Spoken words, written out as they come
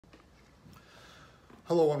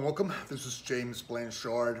Hello and welcome. This is James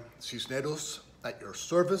Blanchard Cisneros at your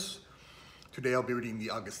service. Today I'll be reading the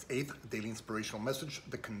August 8th Daily Inspirational Message,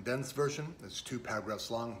 the condensed version. It's 2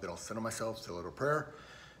 paragraphs long that I'll send to myself, say a little prayer,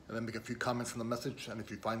 and then make a few comments on the message. And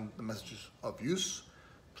if you find the messages of use,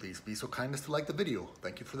 please be so kind as to like the video.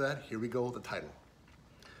 Thank you for that. Here we go, the title.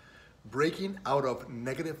 Breaking out of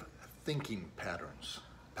negative thinking patterns.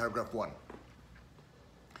 Paragraph 1.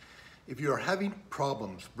 If you are having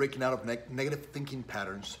problems breaking out of negative thinking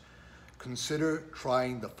patterns, consider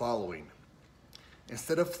trying the following.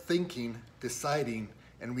 Instead of thinking, deciding,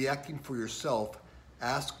 and reacting for yourself,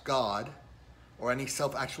 ask God or any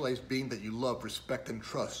self-actualized being that you love, respect, and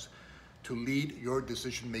trust to lead your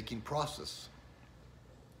decision-making process.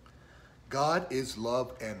 God is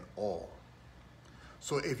love and all.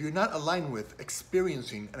 So if you're not aligned with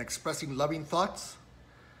experiencing and expressing loving thoughts,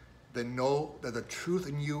 then know that the truth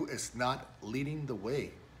in you is not leading the way.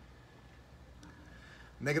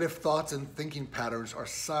 Negative thoughts and thinking patterns are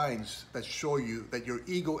signs that show you that your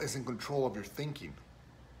ego is in control of your thinking.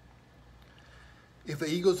 If the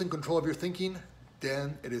ego is in control of your thinking,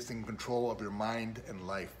 then it is in control of your mind and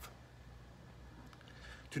life.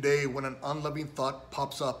 Today, when an unloving thought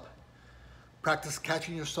pops up, practice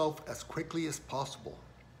catching yourself as quickly as possible.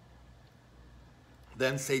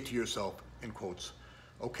 Then say to yourself, in quotes,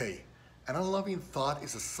 okay, an unloving thought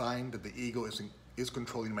is a sign that the ego is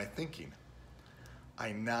controlling my thinking.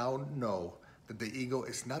 I now know that the ego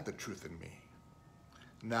is not the truth in me.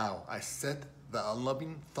 Now I set the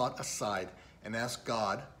unloving thought aside and ask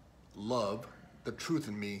God, love, the truth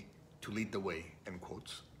in me to lead the way, end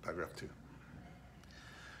quotes, paragraph 2.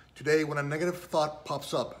 Today, when a negative thought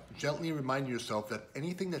pops up, gently remind yourself that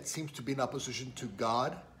anything that seems to be in opposition to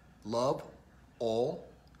God, love, all,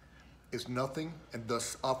 is nothing and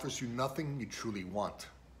thus offers you nothing you truly want.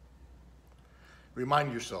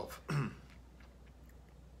 Remind yourself,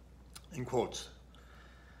 in quotes,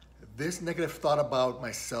 this negative thought about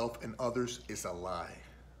myself and others is a lie.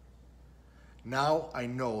 Now I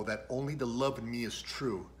know that only the love in me is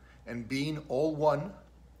true, and being all one,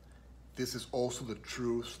 this is also the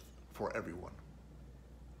truth for everyone.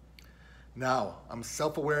 Now I'm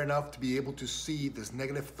self-aware enough to be able to see this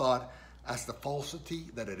negative thought as the falsity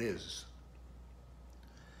that it is.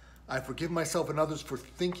 I forgive myself and others for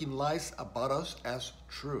thinking lies about us as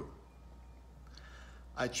true.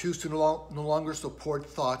 I choose to no longer support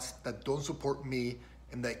thoughts that don't support me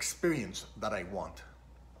in the experience that I want.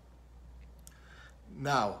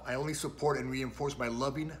 Now, I only support and reinforce my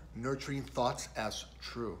loving, nurturing thoughts as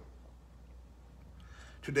true.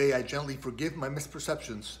 Today, I gently forgive my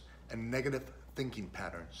misperceptions and negative thinking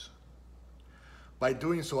patterns. By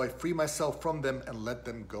doing so, I free myself from them and let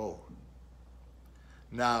them go.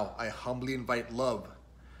 Now, I humbly invite love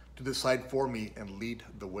to decide for me and lead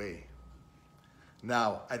the way.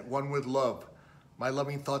 Now, at one with love, my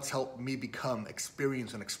loving thoughts help me become,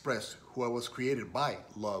 experience, and express who I was created by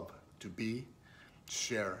love to be,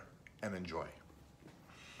 share, and enjoy.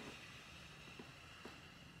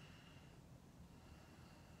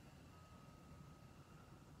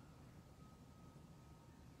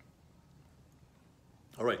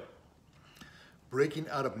 All right, breaking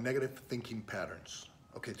out of negative thinking patterns.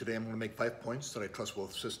 Okay, today I'm going to make 5 points that I trust will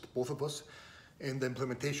assist both of us in the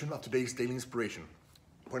implementation of today's daily inspiration.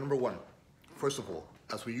 Point number 1, first of all,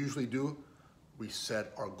 as we usually do, we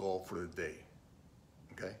set our goal for the day,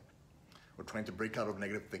 okay? We're trying to break out of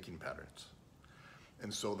negative thinking patterns.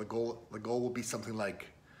 And so the goal will be something like,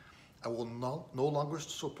 I will no longer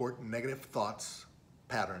support negative thoughts,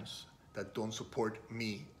 patterns that don't support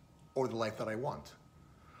me or the life that I want.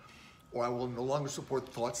 Or I will no longer support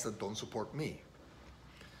thoughts that don't support me.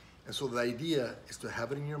 And so the idea is to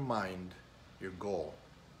have it in your mind, your goal.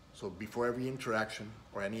 So before every interaction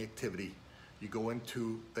or any activity, you go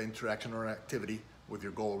into the interaction or activity with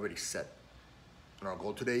your goal already set. And our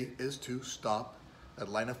goal today is to stop that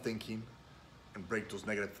line of thinking and break those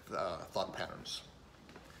negative thought patterns.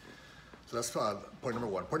 So that's point number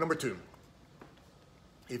 1. Point number 2,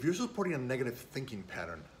 if you're supporting a negative thinking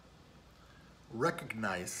pattern,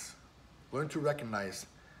 learn to recognize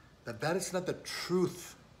that that is not the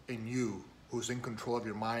truth in you who's in control of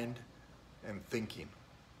your mind and thinking.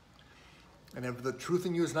 And if the truth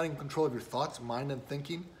in you is not in control of your thoughts, mind, and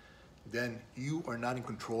thinking, then you are not in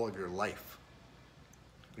control of your life.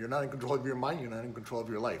 You're not in control of your mind, you're not in control of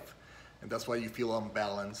your life. And that's why you feel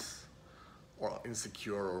unbalanced or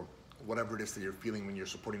insecure or whatever it is that you're feeling when you're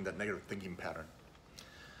supporting that negative thinking pattern.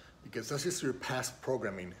 Because that's just your past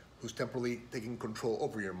programming who's temporarily taking control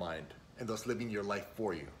over your mind and thus living your life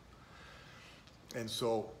for you. And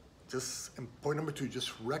so just in point number 2,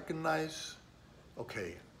 just recognize,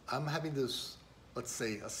 okay, I'm having this let's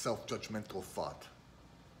say, a self-judgmental thought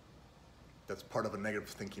that's part of a negative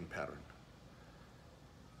thinking pattern.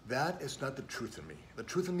 That is not the truth in me. The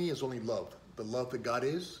truth in me is only love. The love that God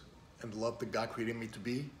is and the love that God created me to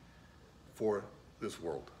be for this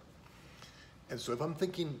world. And so if I'm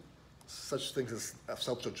thinking such things as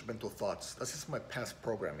self-judgmental thoughts, that's just my past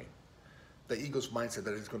programming. The ego's mindset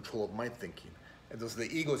that is in control of my thinking. And thus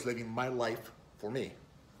the ego is living my life for me.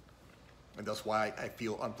 And that's why I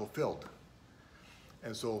feel unfulfilled.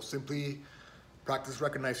 And so simply practice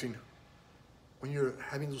recognizing when you're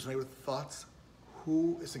having those negative thoughts,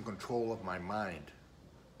 who is in control of my mind?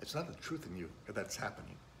 It's not the truth in you that's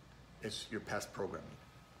happening. It's your past programming.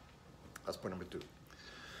 That's point number 2.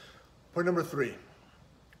 Point number 3,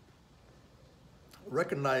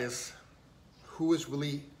 recognize who is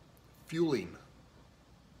really fueling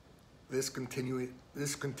this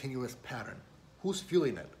continuous pattern. Who's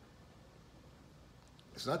fueling it?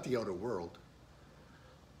 It's not the outer world,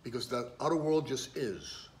 because the outer world just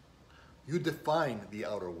is. You define the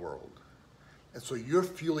outer world. And so you're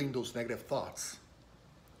fueling those negative thoughts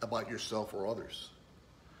about yourself or others.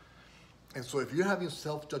 And so if you're having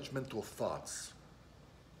self-judgmental thoughts,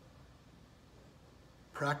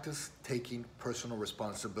 practice taking personal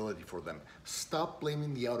responsibility for them. Stop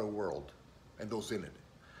blaming the outer world and those in it.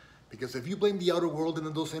 Because if you blame the outer world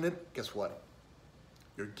and those in it, guess what?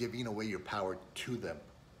 You're giving away your power to them.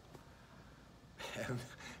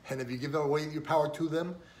 And if you give away your power to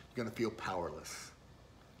them, you're gonna feel powerless.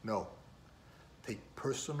 No. Take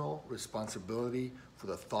personal responsibility for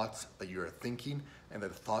the thoughts that you're thinking and the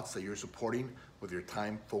thoughts that you're supporting with your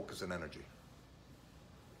time, focus, and energy.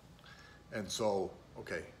 And so,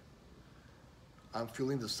 okay, I'm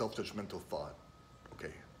feeling the self-judgmental thought.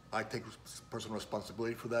 Okay, I take personal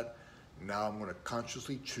responsibility for that. Now I'm gonna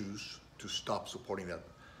consciously choose to stop supporting that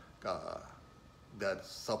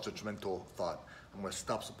self-judgmental thought. I'm gonna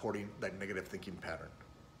stop supporting that negative thinking pattern.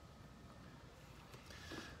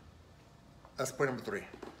 That's point number 3.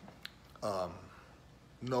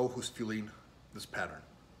 Know who's fueling this pattern.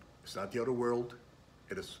 It's not the outer world,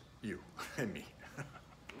 it is you and me.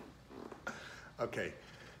 Okay,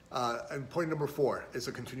 and point number 4 is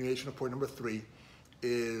a continuation of point number 3,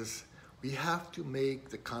 is we have to make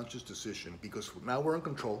the conscious decision, because now we're in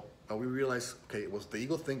control. Now we realize, okay, it was the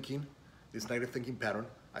ego thinking, this negative thinking pattern,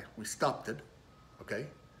 we stopped it, okay?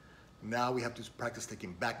 Now we have to practice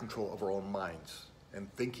taking back control of our own minds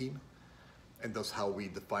and thinking, and thus how we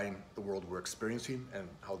define the world we're experiencing and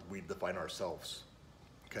how we define ourselves,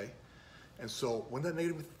 okay? And so when that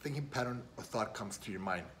negative thinking pattern or thought comes to your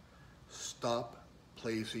mind, stop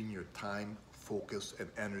placing your time, focus, and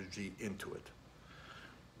energy into it.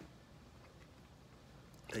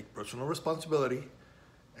 Take personal responsibility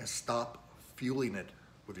and stop fueling it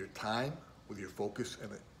with your time, with your focus,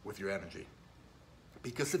 and with your energy.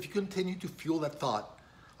 Because if you continue to fuel that thought,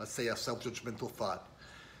 let's say a self-judgmental thought,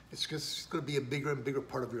 it's just going to be a bigger and bigger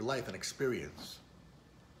part of your life and experience.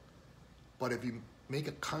 But if you make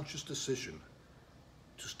a conscious decision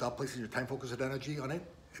to stop placing your time, focus, and energy on it,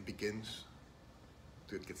 it begins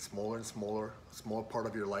to get smaller and smaller, a small part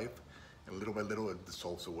of your life, and little by little it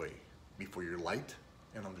dissolves away before your light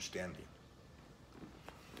and understanding.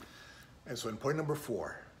 And so in point number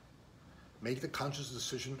 4, make the conscious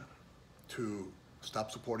decision to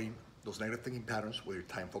stop supporting those negative thinking patterns with your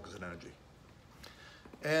time, focus, and energy.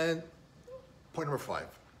 And point number 5,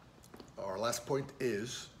 our last point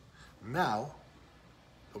is, now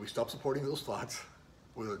that we stop supporting those thoughts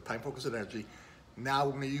with our time, focus, and energy, now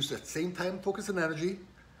we're going to use that same time, focus, and energy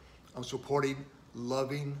on supporting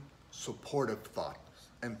loving, supportive thoughts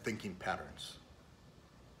and thinking patterns.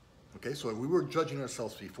 Okay, so we were judging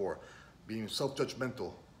ourselves before, being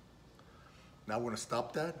self-judgmental. Now we're going to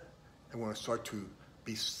stop that, and we're going to start to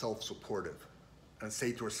be self-supportive and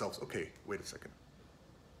say to ourselves, okay, wait a second.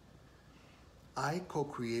 I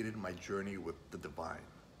co-created my journey with the divine.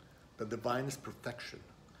 The divine is perfection.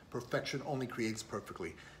 Perfection only creates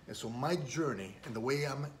perfectly. And so my journey and the way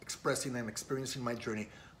I'm expressing and experiencing my journey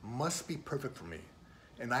must be perfect for me.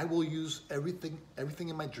 And I will use everything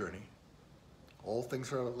in my journey. All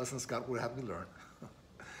things are lessons God would have me learn.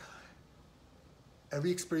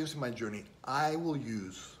 Every experience in my journey, I will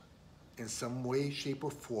use in some way, shape,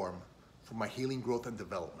 or form for my healing, growth, and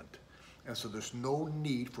development. And so there's no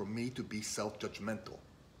need for me to be self-judgmental.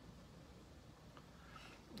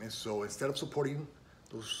 And so instead of supporting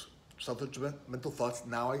those self-judgmental thoughts,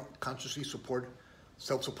 now I consciously support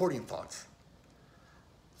self-supporting thoughts.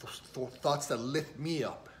 Thoughts that lift me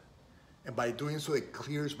up. And by doing so, it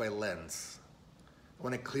clears my lens.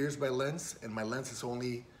 When it clears my lens, and my lens is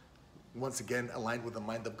only, once again, aligned with the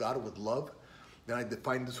mind of God, with love, Then I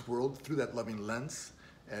define this world through that loving lens,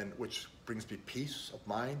 and which brings me peace of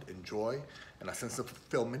mind and joy and a sense of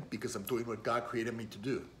fulfillment because I'm doing what God created me to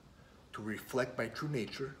do, to reflect my true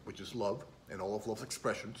nature, which is love and all of love's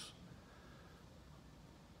expressions,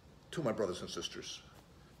 to my brothers and sisters,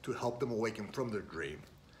 to help them awaken from their dream,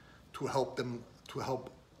 to help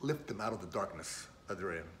lift them out of the darkness that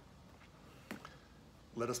they're in.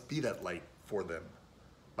 Let us be that light for them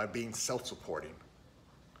by being self-supporting.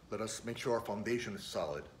 Let us make sure our foundation is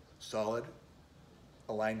solid,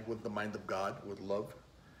 aligned with the mind of God, with love,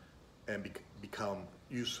 and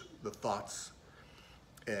use the thoughts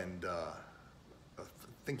and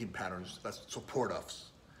thinking patterns that support us,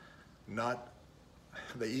 not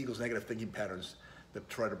the ego's negative thinking patterns that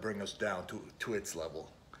try to bring us down to its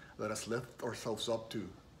level. Let us lift ourselves up to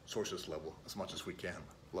Source's level as much as we can,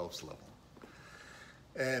 love's level.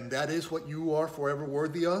 And that is what you are forever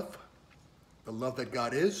worthy of, the love that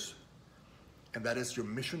God is, and that is your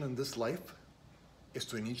mission in this life, is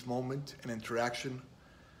to in each moment and interaction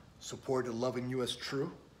support the love in you as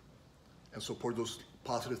true, and support those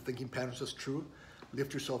positive thinking patterns as true.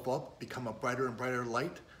 Lift yourself up, become a brighter and brighter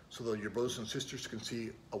light so that your brothers and sisters can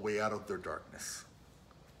see a way out of their darkness.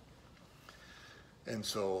 And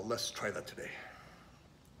so let's try that today.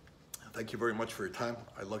 Thank you very much for your time.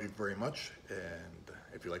 I love you very much. And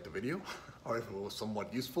if you liked the video, or if it was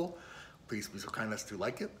somewhat useful, please be so kind as to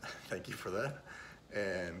like it. Thank you for that.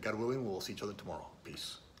 And God willing, we'll see each other tomorrow.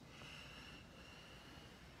 Peace.